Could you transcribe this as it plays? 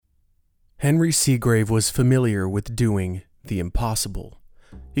Henry Seagrave was familiar with doing the impossible.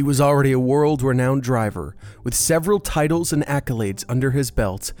 He was already a world-renowned driver, with several titles and accolades under his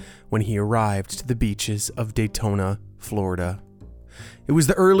belt when he arrived to the beaches of Daytona, Florida. It was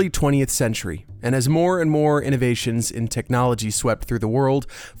the early 20th century, and as more and more innovations in technology swept through the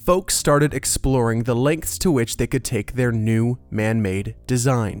world, folks started exploring the lengths to which they could take their new man-made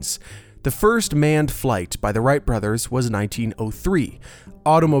designs. The first manned flight by the Wright brothers was 1903.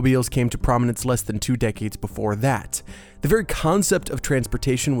 Automobiles came to prominence less than 2 decades before that. The very concept of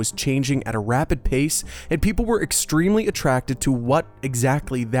transportation was changing at a rapid pace, and people were extremely attracted to what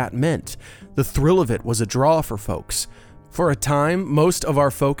exactly that meant. The thrill of it was a draw for folks. For a time, most of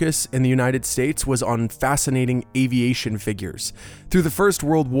our focus in the United States was on fascinating aviation figures. Through the First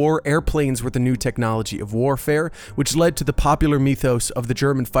World War, airplanes were the new technology of warfare, which led to the popular mythos of the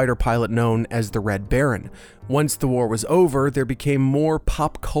German fighter pilot known as the Red Baron. Once the war was over, there became more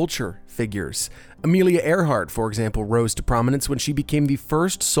pop culture figures. Amelia Earhart, for example, rose to prominence when she became the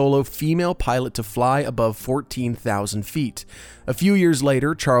first solo female pilot to fly above 14,000 feet. A few years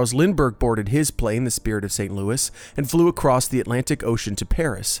later, Charles Lindbergh boarded his plane, the Spirit of St. Louis, and flew across the Atlantic Ocean to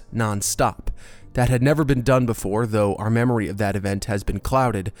Paris, non-stop. That had never been done before, though our memory of that event has been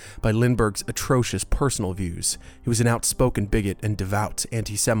clouded by Lindbergh's atrocious personal views. He was an outspoken bigot and devout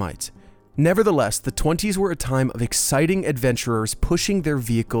anti-Semite. Nevertheless, the 20s were a time of exciting adventurers pushing their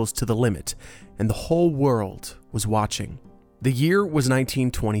vehicles to the limit, and the whole world was watching. The year was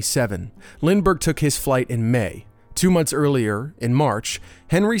 1927. Lindbergh took his flight in May. 2 months earlier, in March,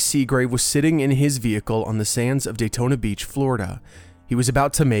 Henry Seagrave was sitting in his vehicle on the sands of Daytona Beach, Florida. He was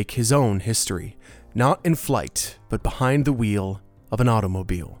about to make his own history, not in flight, but behind the wheel of an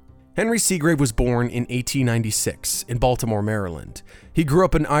automobile. Henry Seagrave was born in 1896 in Baltimore, Maryland. He grew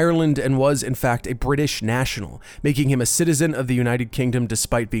up in Ireland and was, in fact, a British national, making him a citizen of the United Kingdom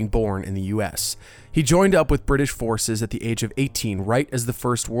despite being born in the US. He joined up with British forces at the age of 18, right as the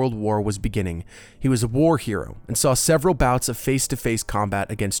First World War was beginning. He was a war hero and saw several bouts of face-to-face combat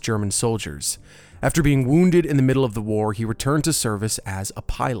against German soldiers. After being wounded in the middle of the war, he returned to service as a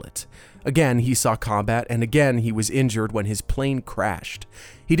pilot. Again, he saw combat, and again he was injured when his plane crashed.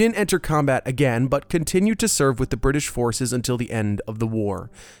 He didn't enter combat again, but continued to serve with the British forces until the end of the war.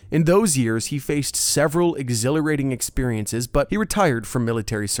 In those years, he faced several exhilarating experiences, but he retired from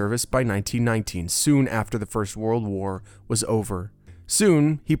military service by 1919, soon after the First World War was over.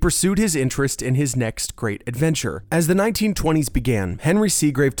 Soon, he pursued his interest in his next great adventure. As the 1920s began, Henry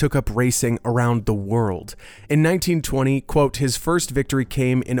Seagrave took up racing around the world. In 1920, quote, his first victory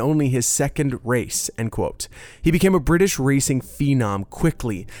came in only his second race, end quote. He became a British racing phenom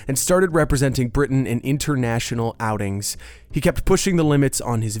quickly and started representing Britain in international outings. He kept pushing the limits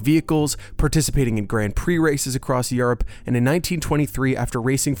on his vehicles, participating in Grand Prix races across Europe, and in 1923, after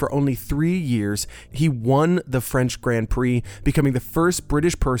racing for only 3 years, he won the French Grand Prix, becoming the first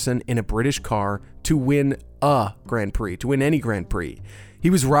British person in a British car to win a Grand Prix, to win any Grand Prix. He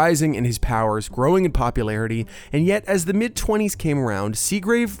was rising in his powers, growing in popularity, and yet as the mid-20s came around,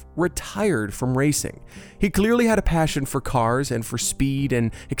 Seagrave retired from racing. He clearly had a passion for cars and for speed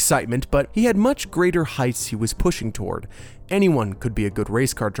and excitement, but he had much greater heights he was pushing toward. Anyone could be a good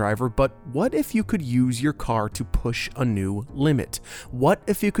race car driver, but what if you could use your car to push a new limit? What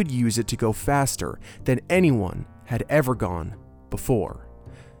if you could use it to go faster than anyone had ever gone before?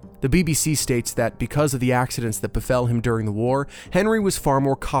 The BBC states that because of the accidents that befell him during the war, Henry was far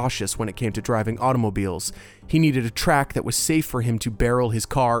more cautious when it came to driving automobiles. He needed a track that was safe for him to barrel his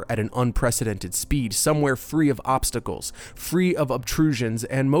car at an unprecedented speed, somewhere free of obstacles, free of obtrusions,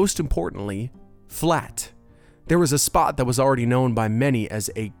 and most importantly, flat. There was a spot that was already known by many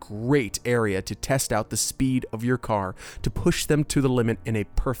as a great area to test out the speed of your car, to push them to the limit in a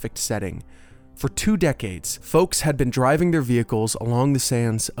perfect setting. For 2 decades, folks had been driving their vehicles along the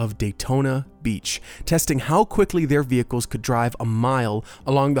sands of Daytona Beach, testing how quickly their vehicles could drive a mile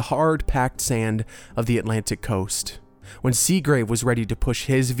along the hard-packed sand of the Atlantic coast. When Seagrave was ready to push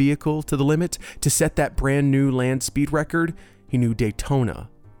his vehicle to the limit to set that brand new land speed record, he knew Daytona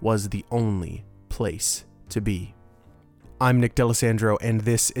was the only place to be. I'm Nick D'Alessandro, and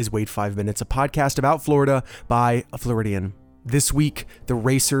this is Wait 5 Minutes, a podcast about Florida by a Floridian. This week, the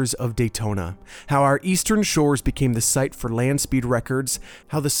racers of Daytona, how our eastern shores became the site for land speed records,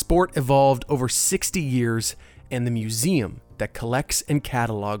 how the sport evolved over 60 years, and the museum that collects and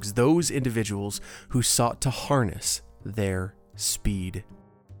catalogs those individuals who sought to harness their speed.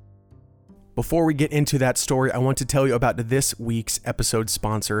 Before we get into that story, I want to tell you about this week's episode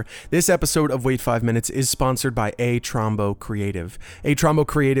sponsor. This episode of Wait 5 Minutes is sponsored by A Trombo Creative. A Trombo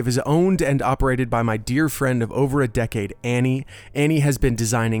Creative is owned and operated by my dear friend of over a decade, Annie. Annie has been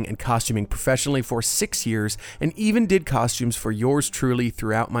designing and costuming professionally for 6 years and even did costumes for yours truly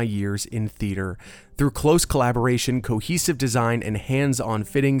throughout my years in theater. Through close collaboration, cohesive design, and hands-on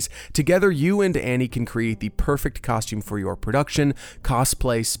fittings, together you and Annie can create the perfect costume for your production,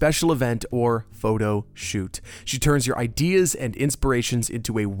 cosplay, special event, or photo shoot. She turns your ideas and inspirations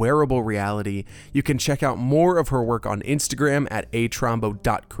into a wearable reality. You can check out more of her work on Instagram at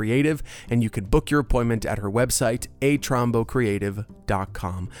atrombo.creative, and you can book your appointment at her website,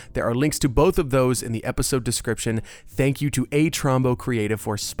 atrombocreative.com. There are links to both of those in the episode description. Thank you to A Trombo Creative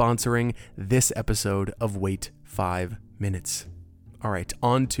for sponsoring this episode of Wait 5 Minutes. All right,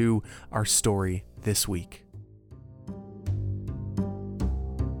 on to our story this week.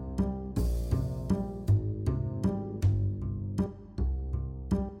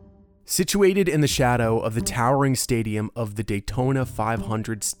 Situated in the shadow of the towering stadium of the Daytona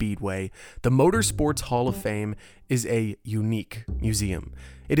 500 Speedway, the Motorsports Hall of Fame is a unique museum.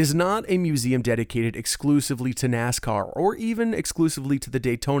 It is not a museum dedicated exclusively to NASCAR or even exclusively to the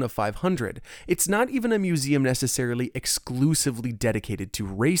Daytona 500. It's not even a museum necessarily exclusively dedicated to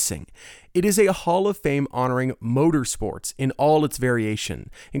racing. It is a Hall of Fame honoring motorsports in all its variation,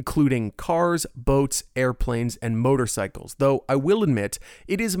 including cars, boats, airplanes, and motorcycles, though I will admit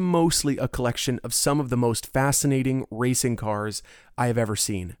it is mostly a collection of some of the most fascinating racing cars I have ever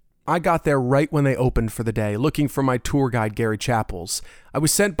seen. I got there right when they opened for the day, looking for my tour guide, Gary Chapples. I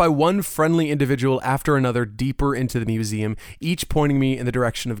was sent by one friendly individual after another deeper into the museum, each pointing me in the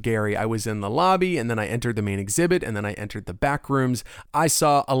direction of Gary. I was in the lobby, and then I entered the main exhibit, and then I entered the back rooms. I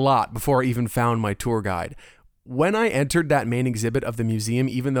saw a lot before I even found my tour guide. When I entered that main exhibit of the museum,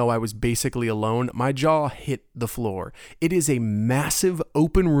 even though I was basically alone, my jaw hit the floor. It is a massive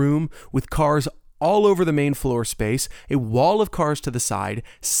open room with cars all over the main floor space, a wall of cars to the side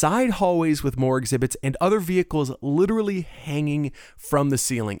hallways with more exhibits, and other vehicles literally hanging from the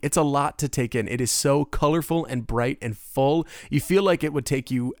ceiling. It's a lot to take in. It is so colorful and bright and full. You feel like it would take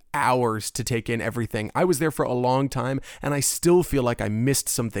you hours to take in everything. I was there for a long time, and I still feel like I missed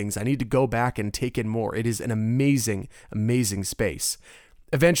some things. I need to go back and take in more. It is an amazing, amazing space.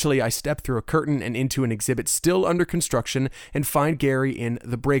 Eventually, I step through a curtain and into an exhibit still under construction and find Gary in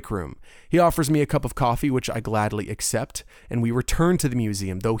the break room. He offers me a cup of coffee, which I gladly accept, and we return to the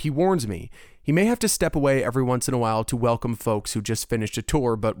museum, though he warns me he may have to step away every once in a while to welcome folks who just finished a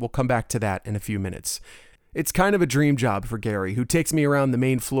tour, but we'll come back to that in a few minutes. It's kind of a dream job for Gary, who takes me around the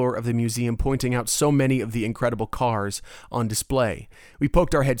main floor of the museum, pointing out so many of the incredible cars on display. We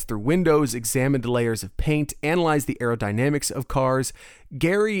poked our heads through windows, examined layers of paint, analyzed the aerodynamics of cars.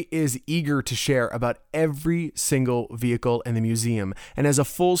 Gary is eager to share about every single vehicle in the museum and has a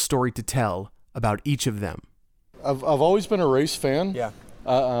full story to tell about each of them. I've always been a race fan. Yeah.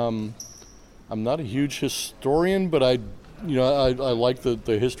 I'm not a huge historian, but I like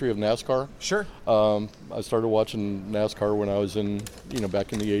the history of NASCAR. Sure. I started watching NASCAR when I was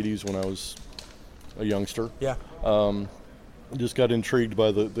back in the 80s when I was a youngster. Yeah. Just got intrigued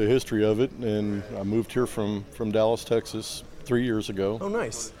by the history of it, and I moved here from Dallas, Texas 3 years ago. Oh,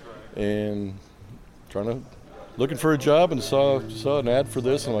 nice. And looking for a job and saw an ad for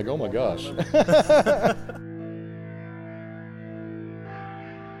this, and I'm like, oh my gosh.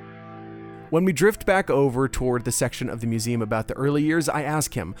 When we drift back over toward the section of the museum about the early years, I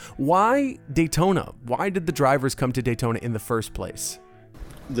ask him, why Daytona? Why did the drivers come to Daytona in the first place?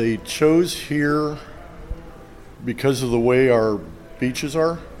 They chose here because of the way our beaches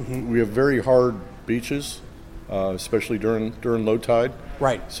are. Mm-hmm. We have very hard beaches, especially during low tide.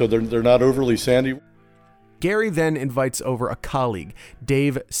 Right. So they're not overly sandy. Gary then invites over a colleague,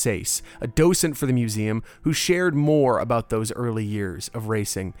 Dave Sace, a docent for the museum, who shared more about those early years of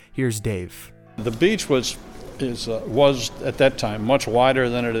racing. Here's Dave. The beach was at that time much wider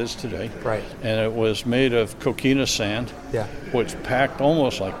than it is today. Right. And it was made of coquina sand, yeah, which packed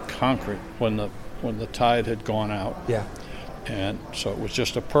almost like concrete when the tide had gone out. Yeah. And so it was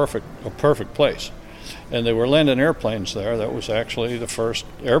just a perfect place. And they were landing airplanes there. That was actually the first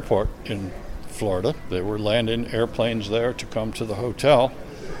airport in Florida. They were landing airplanes there to come to the hotel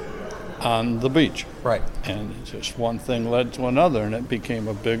on the beach. Right. And just one thing led to another, and it became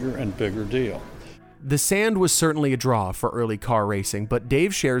a bigger and bigger deal. The sand was certainly a draw for early car racing, but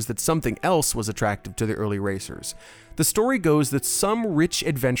Dave shares that something else was attractive to the early racers. The story goes that some rich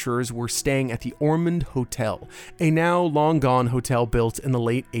adventurers were staying at the Ormond Hotel, a now long-gone hotel built in the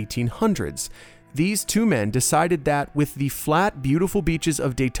late 1800s. These two men decided that with the flat, beautiful beaches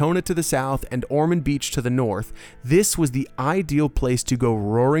of Daytona to the south and Ormond Beach to the north, this was the ideal place to go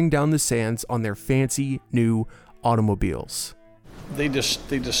roaring down the sands on their fancy new automobiles. They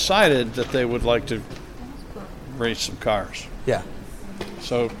decided that they would like to race some cars. Yeah.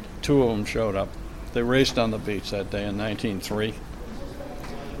 So two of them showed up. They raced on the beach that day in 1903.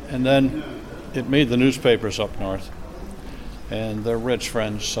 And then it made the newspapers up north. And their rich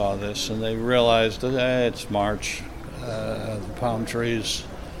friends saw this, and they realized that it's March, the palm trees,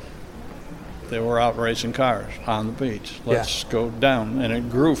 they were out racing cars on the beach. Let's go down. And it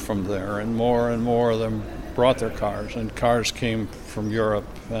grew from there, and more of them brought their cars, and cars came from Europe,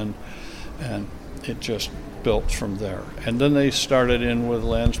 and it just built from there. And then they started in with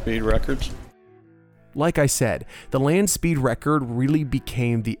land speed records. Like I said, the land speed record really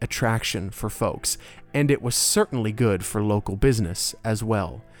became the attraction for folks, and it was certainly good for local business as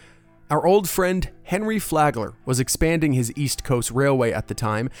well. Our old friend Henry Flagler was expanding his East Coast Railway at the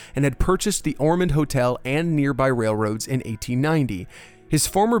time and had purchased the Ormond Hotel and nearby railroads in 1890. His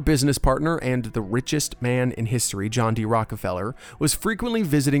former business partner and the richest man in history, John D. Rockefeller, was frequently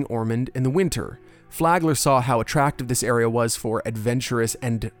visiting Ormond in the winter. Flagler saw how attractive this area was for adventurous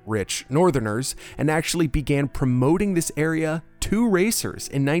and rich Northerners and actually began promoting this area to racers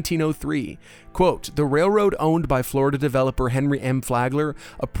in 1903. Quote, "The railroad owned by Florida developer Henry M. Flagler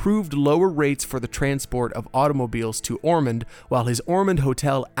approved lower rates for the transport of automobiles to Ormond, while his Ormond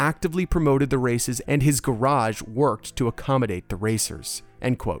Hotel actively promoted the races and his garage worked to accommodate the racers."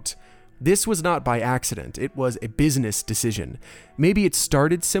 End quote. This was not by accident, it was a business decision. Maybe it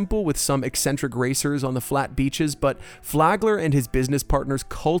started simple with some eccentric racers on the flat beaches, but Flagler and his business partners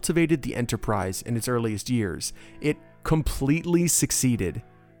cultivated the enterprise in its earliest years. It completely succeeded.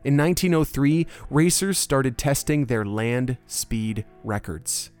 In 1903, racers started testing their land speed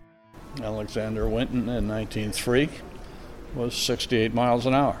records. Alexander Winton in 1903 was 68 miles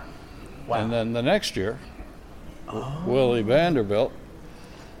an hour. Wow. And then the next year, Willie Vanderbilt,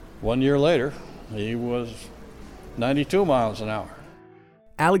 1 year later, he was 92 miles an hour.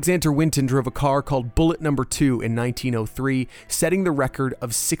 Alexander Winton drove a car called Bullet No. 2 in 1903, setting the record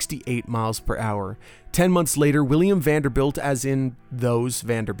of 68 miles per hour. 10 months later, William Vanderbilt, as in those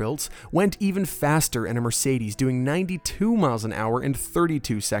Vanderbilts, went even faster in a Mercedes, doing 92 miles an hour in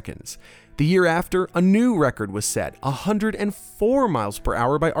 32 seconds. The year after, a new record was set, 104 miles per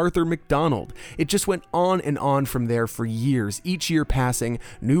hour by Arthur McDonald. It just went on and on from there for years. Each year passing,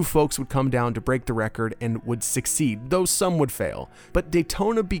 new folks would come down to break the record and would succeed, though some would fail. But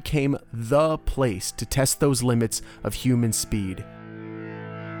Daytona became the place to test those limits of human speed.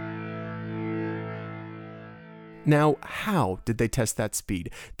 Now, how did they test that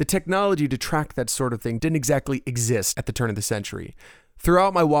speed? The technology to track that sort of thing didn't exactly exist at the turn of the century.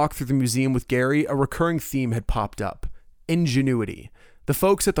 Throughout my walk through the museum with Gary, a recurring theme had popped up: ingenuity. The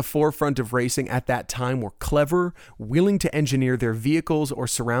folks at the forefront of racing at that time were clever, willing to engineer their vehicles or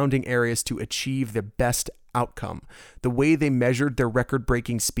surrounding areas to achieve the best outcome. The way they measured their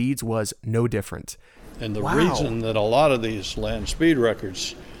record-breaking speeds was no different. And the reason that a lot of these land speed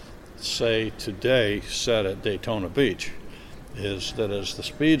records say today set at Daytona Beach is that as the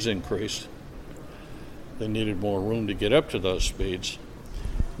speeds increased, they needed more room to get up to those speeds.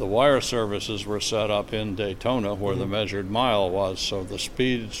 The wire services were set up in Daytona where the measured mile was, so the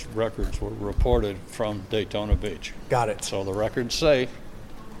speeds records were reported from Daytona Beach. Got it. So the records say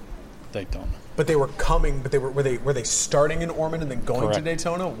Daytona. But they were coming, but were they starting in Ormond and then going Correct. to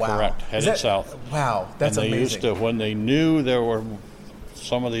Daytona? Wow. Correct. Headed south. Wow, that's and they amazing. used to, when they knew there were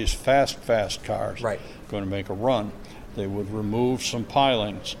some of these fast cars Right. going to make a run, they would remove some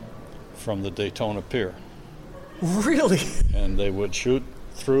pilings from the Daytona Pier. Really? And they would shoot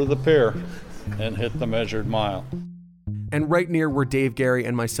through the pier and hit the measured mile. And right near where Dave, Gary,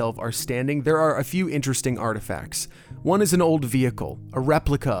 and myself are standing, there are a few interesting artifacts. One is an old vehicle, a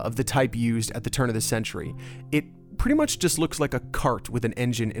replica of the type used at the turn of the century. It pretty much just looks like a cart with an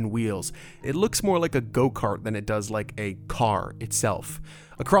engine and wheels. It looks more like a go-kart than it does like a car itself.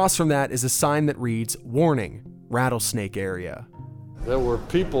 Across from that is a sign that reads, "Warning, rattlesnake area." There were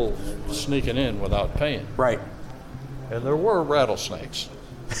people sneaking in without paying. Right. And there were rattlesnakes.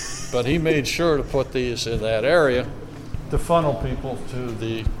 But he made sure to put these in that area to funnel people to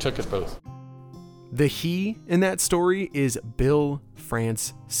the ticket booth. The he in that story is Bill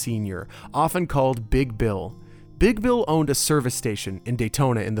France Sr., often called Big Bill. Big Bill owned a service station in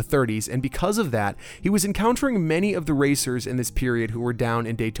Daytona in the 30s, and because of that, he was encountering many of the racers in this period who were down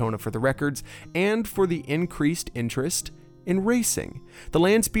in Daytona for the records and for the increased interest in racing. The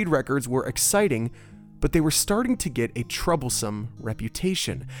land speed records were exciting, but they were starting to get a troublesome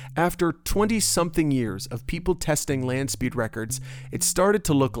reputation. After 20-something years of people testing land speed records, it started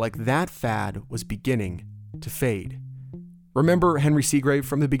to look like that fad was beginning to fade. Remember Henry Seagrave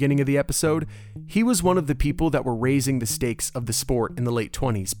from the beginning of the episode? He was one of the people that were raising the stakes of the sport in the late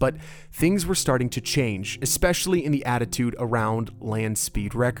 20s, but things were starting to change, especially in the attitude around land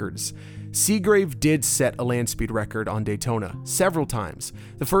speed records. Seagrave did set a land speed record on Daytona several times.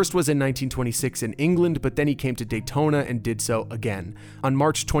 The first was in 1926 in England, but then he came to Daytona and did so again. On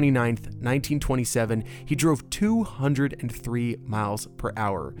March 29th, 1927, he drove 203 miles per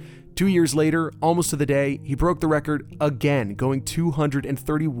hour. 2 years later, almost to the day, he broke the record again, going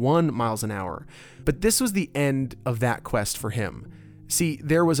 231 miles an hour. But this was the end of that quest for him. See,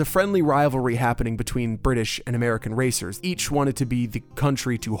 there was a friendly rivalry happening between British and American racers. Each wanted to be the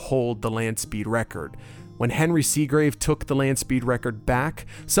country to hold the land speed record. When Henry Seagrave took the land speed record back,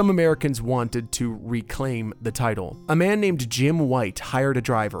 some Americans wanted to reclaim the title. A man named Jim White hired a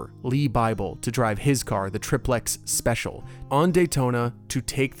driver, Lee Bible, to drive his car, the Triplex Special, on Daytona to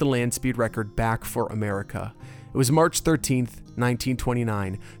take the land speed record back for America. It was March 13th,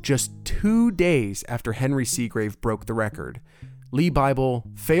 1929, just 2 days after Henry Seagrave broke the record. Lee Bible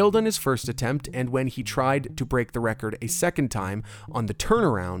failed on his first attempt, and when he tried to break the record a second time on the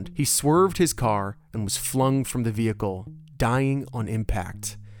turnaround, he swerved his car and was flung from the vehicle, dying on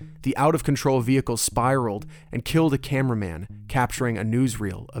impact. The out-of-control vehicle spiraled and killed a cameraman, capturing a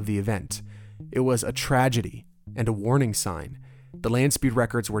newsreel of the event. It was a tragedy and a warning sign. The land speed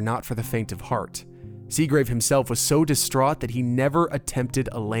records were not for the faint of heart. Seagrave himself was so distraught that he never attempted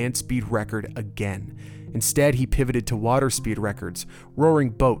a land speed record again. Instead, he pivoted to water speed records, roaring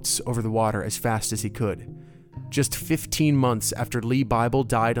boats over the water as fast as he could. Just 15 months after Lee Bible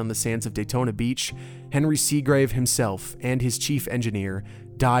died on the sands of Daytona Beach, Henry Seagrave himself and his chief engineer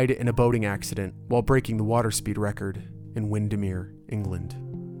died in a boating accident while breaking the water speed record in Windermere, England.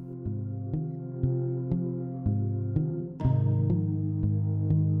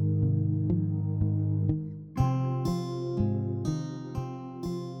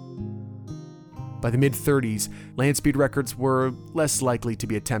 By the mid-30s, land speed records were less likely to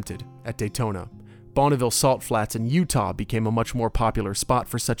be attempted at Daytona. Bonneville Salt Flats in Utah became a much more popular spot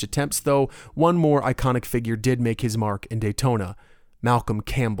for such attempts, though one more iconic figure did make his mark in Daytona: Malcolm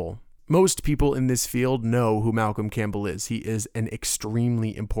Campbell. Most people in this field know who Malcolm Campbell is. He is an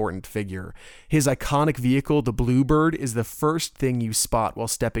extremely important figure. His iconic vehicle, the Bluebird, is the first thing you spot while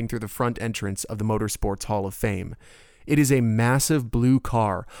stepping through the front entrance of the Motorsports Hall of Fame. It is a massive blue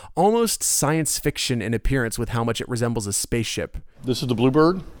car, almost science fiction in appearance with how much it resembles a spaceship. This is the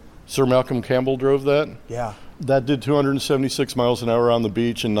Bluebird. Sir Malcolm Campbell drove that. Yeah. That did 276 miles an hour on the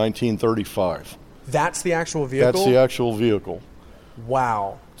beach in 1935. That's the actual vehicle? That's the actual vehicle.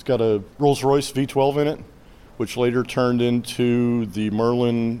 Wow. It's got a Rolls-Royce V12 in it, which later turned into the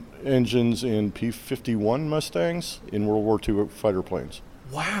Merlin engines in P-51 Mustangs in World War II fighter planes.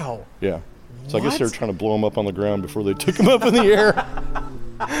 Wow. Yeah. So I guess they were trying to blow them up on the ground before they took them up in the air.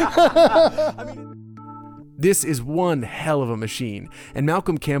 This is one hell of a machine, and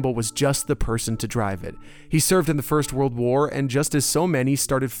Malcolm Campbell was just the person to drive it. He served in the First World War, and just as so many,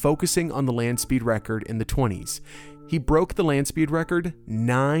 started focusing on the land speed record in the 20s. He broke the land speed record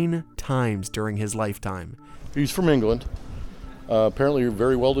 9 times during his lifetime. He's from England. Apparently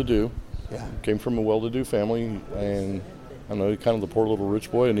very well-to-do. Yeah. Came from a well-to-do family, and I don't know, kind of the poor little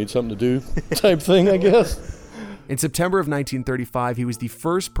rich boy, I need something to do type thing, I guess. In September of 1935, he was the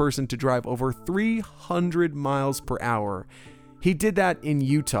first person to drive over 300 miles per hour. He did that in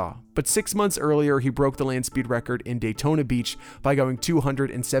Utah, but 6 months earlier, he broke the land speed record in Daytona Beach by going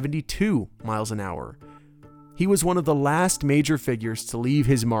 272 miles an hour. He was one of the last major figures to leave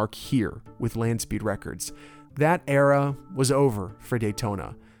his mark here with land speed records. That era was over for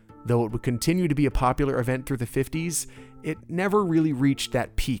Daytona. Though it would continue to be a popular event through the 50s, it never really reached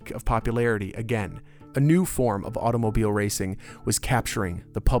that peak of popularity again. A new form of automobile racing was capturing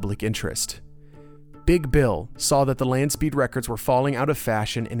the public interest. Big Bill saw that the land speed records were falling out of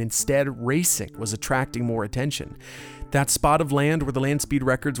fashion, and instead racing was attracting more attention. That spot of land where the land speed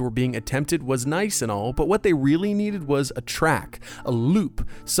records were being attempted was nice and all, but what they really needed was a track, a loop,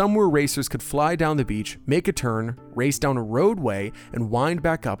 somewhere racers could fly down the beach, make a turn, race down a roadway, and wind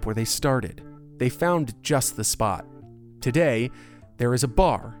back up where they started. They found just the spot. Today, there is a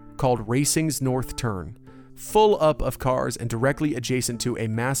bar called Racing's North Turn, full up of cars and directly adjacent to a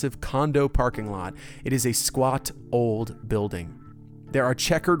massive condo parking lot. It is a squat, old building. There are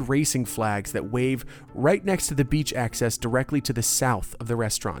checkered racing flags that wave right next to the beach access directly to the south of the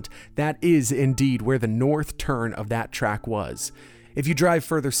restaurant. That is indeed where the north turn of that track was. If you drive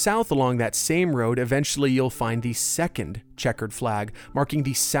further south along that same road, eventually you'll find the second checkered flag, marking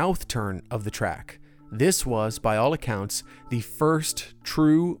the south turn of the track. This was, by all accounts, the first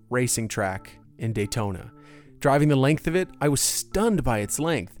true racing track in Daytona. Driving the length of it, I was stunned by its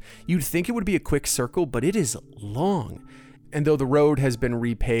length. You'd think it would be a quick circle, but it is long. And though the road has been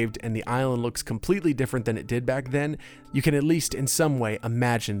repaved and the island looks completely different than it did back then, you can at least in some way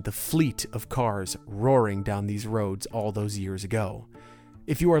imagine the fleet of cars roaring down these roads all those years ago.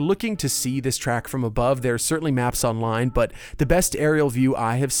 If you are looking to see this track from above, there are certainly maps online, but the best aerial view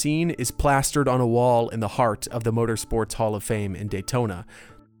I have seen is plastered on a wall in the heart of the Motorsports Hall of Fame in Daytona.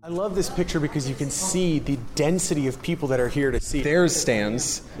 I love this picture because you can see the density of people that are here to see. There's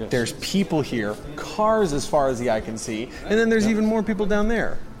stands, There's people here, cars as far as the eye can see, and then there's even more people down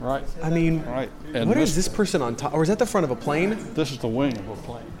there. Right. I mean, right. And what is this person on top? Or is that the front of a plane? This is the wing of a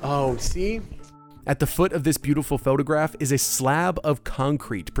plane. Oh, see? At the foot of this beautiful photograph is a slab of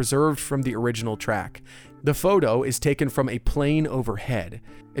concrete preserved from the original track. The photo is taken from a plane overhead.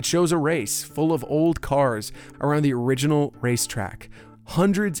 It shows a race full of old cars around the original racetrack.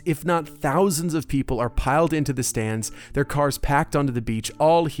 Hundreds, if not thousands of people are piled into the stands, their cars packed onto the beach,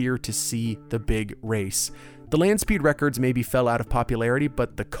 all here to see the big race. The land speed records maybe fell out of popularity,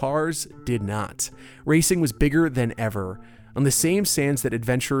 but the cars did not. Racing was bigger than ever. On the same sands that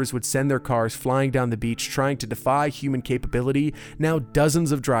adventurers would send their cars flying down the beach trying to defy human capability, now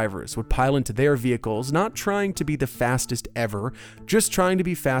dozens of drivers would pile into their vehicles, not trying to be the fastest ever, just trying to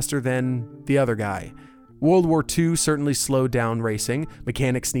be faster than the other guy. World War II certainly slowed down racing.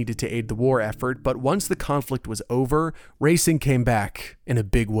 Mechanics needed to aid the war effort, but once the conflict was over, racing came back in a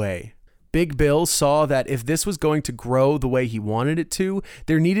big way. Big Bill saw that if this was going to grow the way he wanted it to,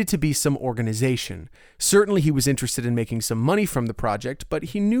 there needed to be some organization. Certainly he was interested in making some money from the project, but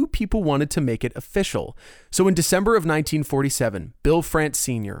he knew people wanted to make it official. So in December of 1947, Bill France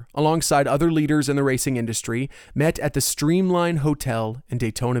Sr., alongside other leaders in the racing industry, met at the Streamline Hotel in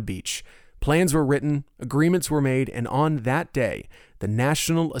Daytona Beach. Plans were written, agreements were made, and on that day, the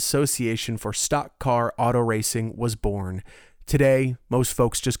National Association for Stock Car Auto Racing was born. Today, most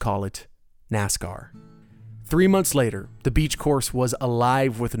folks just call it NASCAR. 3 months later, the beach course was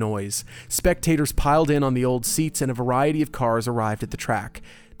alive with noise. Spectators piled in on the old seats and a variety of cars arrived at the track.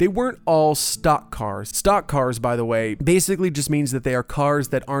 They weren't all stock cars. Stock cars, by the way, basically just means that they are cars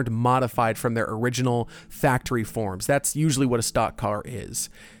that aren't modified from their original factory forms. That's usually what a stock car is.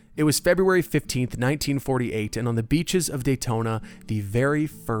 It was February 15th, 1948, and on the beaches of Daytona, the very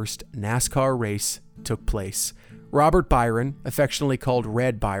first NASCAR race took place. Robert Byron, affectionately called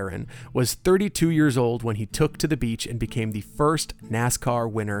Red Byron, was 32 years old when he took to the beach and became the first NASCAR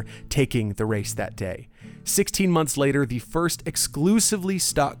winner taking the race that day. 16 months later, the first exclusively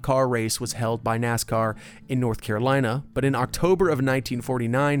stock car race was held by NASCAR in North Carolina, but in October of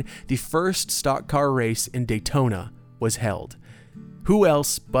 1949, the first stock car race in Daytona was held. Who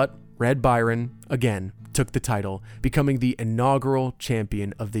else but Red Byron, again, took the title, becoming the inaugural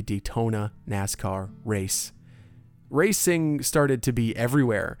champion of the Daytona NASCAR race. Racing started to be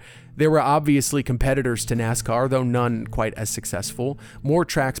everywhere. There were obviously competitors to NASCAR, though none quite as successful. More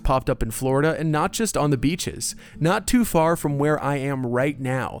tracks popped up in Florida, and not just on the beaches. Not too far from where I am right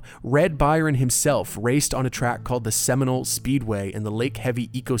now, Red Byron himself raced on a track called the Seminole Speedway in the lake-heavy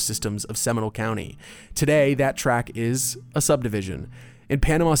ecosystems of Seminole County. Today, that track is a subdivision. In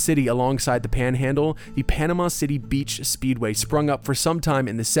Panama City, alongside the Panhandle, the Panama City Beach Speedway sprung up for some time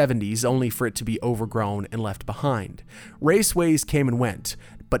in the 70s, only for it to be overgrown and left behind. Raceways came and went,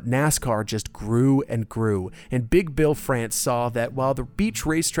 but NASCAR just grew and grew, and Big Bill France saw that while the beach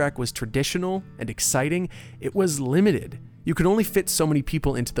racetrack was traditional and exciting, it was limited. You could only fit so many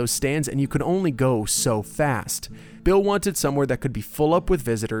people into those stands, and you could only go so fast. Bill wanted somewhere that could be full up with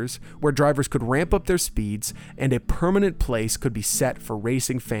visitors, where drivers could ramp up their speeds, and a permanent place could be set for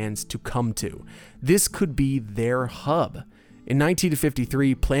racing fans to come to. This could be their hub. In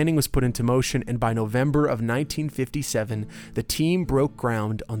 1953, planning was put into motion, and by November of 1957, the team broke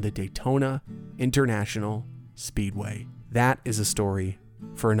ground on the Daytona International Speedway. That is a story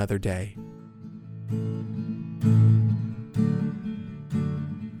for another day.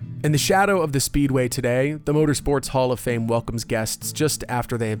 In the shadow of the Speedway today, the Motorsports Hall of Fame welcomes guests just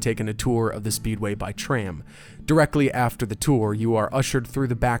after they have taken a tour of the Speedway by tram. Directly after the tour, you are ushered through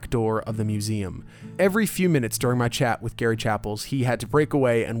the back door of the museum. Every few minutes during my chat with Gary Chappells, he had to break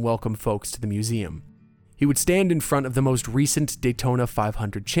away and welcome folks to the museum. He would stand in front of the most recent Daytona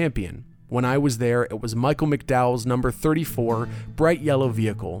 500 champion. When I was there, it was Michael McDowell's number 34 bright yellow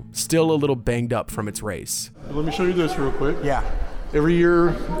vehicle, still a little banged up from its race. Let me show you this real quick. Yeah. Every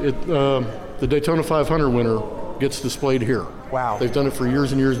year, the Daytona 500 winner gets displayed here. Wow. They've done it for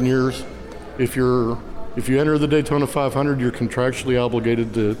years and years and years. If you enter the Daytona 500, you're contractually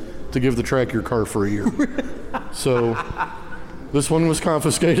obligated to give the track your car for a year. So this one was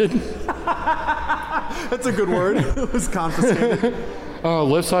confiscated. That's a good word. It was confiscated.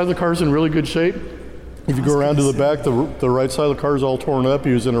 Left side of the car's in really good shape. If you go around to the back, the right side of the car's all torn up.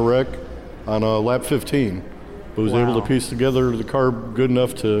 He was in a wreck on lap 15, but was able to piece together the car good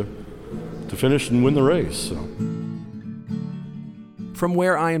enough to finish and win the race. So. From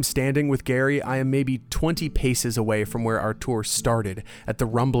where I am standing with Gary, I am maybe 20 paces away from where our tour started, at the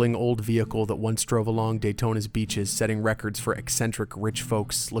rumbling old vehicle that once drove along Daytona's beaches, setting records for eccentric rich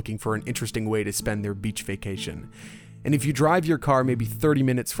folks looking for an interesting way to spend their beach vacation. And if you drive your car maybe 30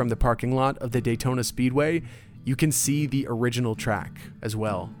 minutes from the parking lot of the Daytona Speedway, you can see the original track as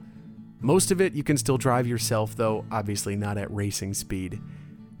well. Most of it you can still drive yourself, though obviously not at racing speed.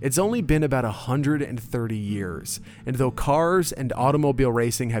 It's only been about 130 years, and though cars and automobile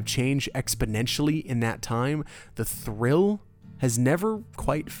racing have changed exponentially in that time, the thrill has never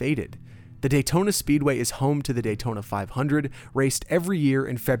quite faded. The Daytona Speedway is home to the Daytona 500, raced every year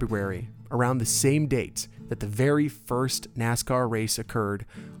in February, around the same date that the very first NASCAR race occurred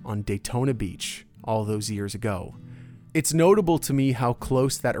on Daytona Beach all those years ago. It's notable to me how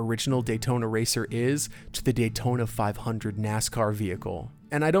close that original Daytona racer is to the Daytona 500 NASCAR vehicle.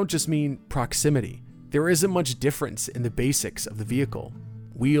 And I don't just mean proximity. There isn't much difference in the basics of the vehicle.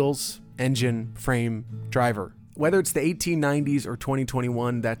 Wheels, engine, frame, driver. Whether it's the 1890s or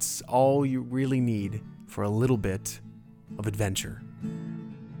 2021, that's all you really need for a little bit of adventure.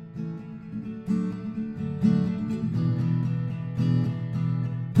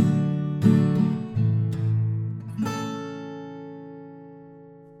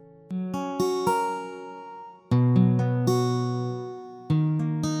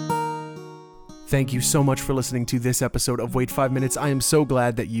 Thank you so much for listening to this episode of Wait 5 Minutes. I am so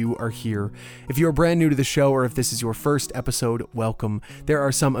glad that you are here. If you are brand new to the show, or if this is your first episode, welcome. There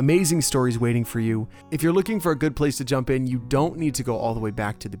are some amazing stories waiting for you. If you're looking for a good place to jump in, you don't need to go all the way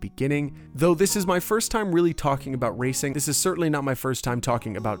back to the beginning. Though this is my first time really talking about racing, this is certainly not my first time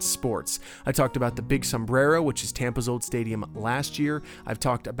talking about sports. I talked about the Big Sombrero, which is Tampa's old stadium, last year. I've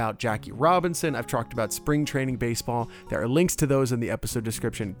talked about Jackie Robinson. I've talked about spring training baseball. There are links to those in the episode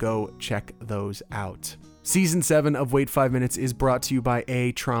description. Go check those out. Season 7 of Wait 5 Minutes is brought to you by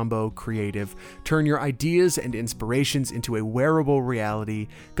A Trombo Creative. Turn your ideas and inspirations into a wearable reality.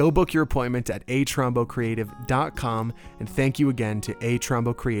 Go book your appointment at atrombocreative.com, and thank you again to A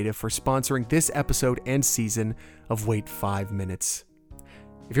Trombo Creative for sponsoring this episode and season of Wait 5 Minutes.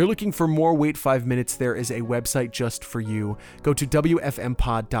 If you're looking for more Wait 5 Minutes, there is a website just for you. Go to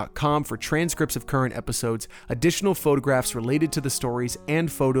wfmpod.com for transcripts of current episodes, additional photographs related to the stories, and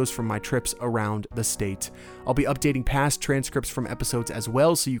photos from my trips around the state. I'll be updating past transcripts from episodes as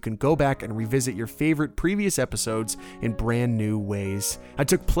well, so you can go back and revisit your favorite previous episodes in brand new ways. I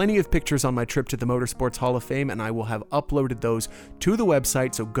took plenty of pictures on my trip to the Motorsports Hall of Fame, and I will have uploaded those to the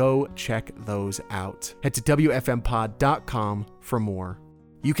website, so go check those out. Head to wfmpod.com for more.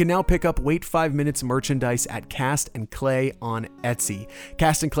 You can now pick up Wait 5 Minutes merchandise at Cast and Clay on Etsy.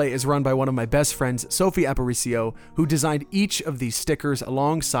 Cast and Clay is run by one of my best friends, Sophie Aparicio, who designed each of these stickers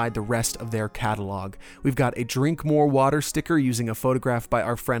alongside the rest of their catalog. We've got a Drink More Water sticker using a photograph by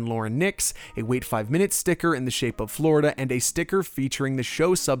our friend Lauren Nix, a Wait 5 Minutes sticker in the shape of Florida, and a sticker featuring the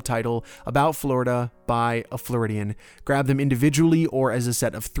show subtitle About Florida by a Floridian. Grab them individually or as a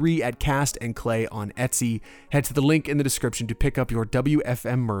set of 3 at Cast and Clay on Etsy. Head to the link in the description to pick up your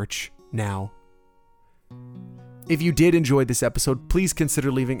WFM merch now. If you did enjoy this episode, please consider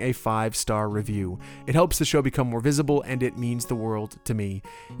leaving a 5-star review. It helps the show become more visible, and it means the world to me.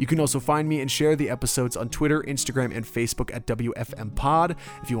 You can also find me and share the episodes on Twitter, Instagram, and Facebook at WFMPod.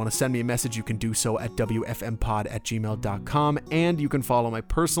 If you want to send me a message, you can do so at WFMPod@gmail.com, and you can follow my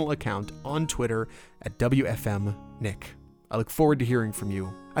personal account on Twitter at WFMNick. I look forward to hearing from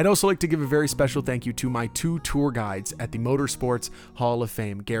you. I'd also like to give a very special thank you to my 2 tour guides at the Motorsports Hall of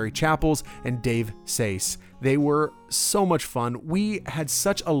Fame, Gary Chapples and Dave Sace. They were so much fun. We had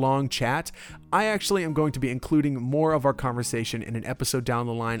such a long chat. I actually am going to be including more of our conversation in an episode down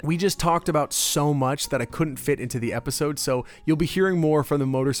the line. We just talked about so much that I couldn't fit into the episode, so you'll be hearing more from the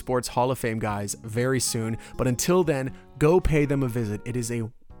Motorsports Hall of Fame guys very soon. But until then, go pay them a visit. It is a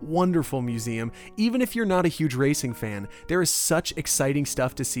wonderful museum. Even if you're not a huge racing fan, there is such exciting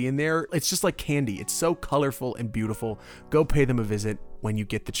stuff to see in there. It's just like candy. It's so colorful and beautiful. Go pay them a visit when you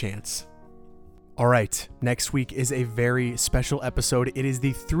get the chance. All right, next week is a very special episode. It is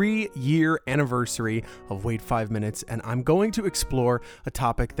the 3-year anniversary of Wait 5 Minutes, and I'm going to explore a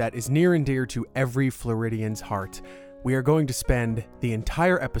topic that is near and dear to every Floridian's heart. We are going to spend the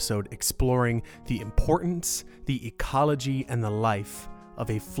entire episode exploring the importance, the ecology, and the life of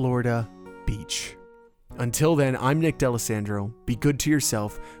a Florida beach. Until then, I'm Nick D'Alessandro. Be good to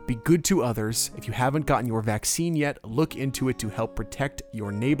yourself. Be good to others. If you haven't gotten your vaccine yet, look into it to help protect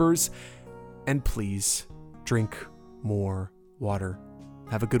your neighbors. And please, drink more water.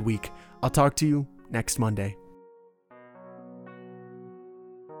 Have a good week. I'll talk to you next Monday.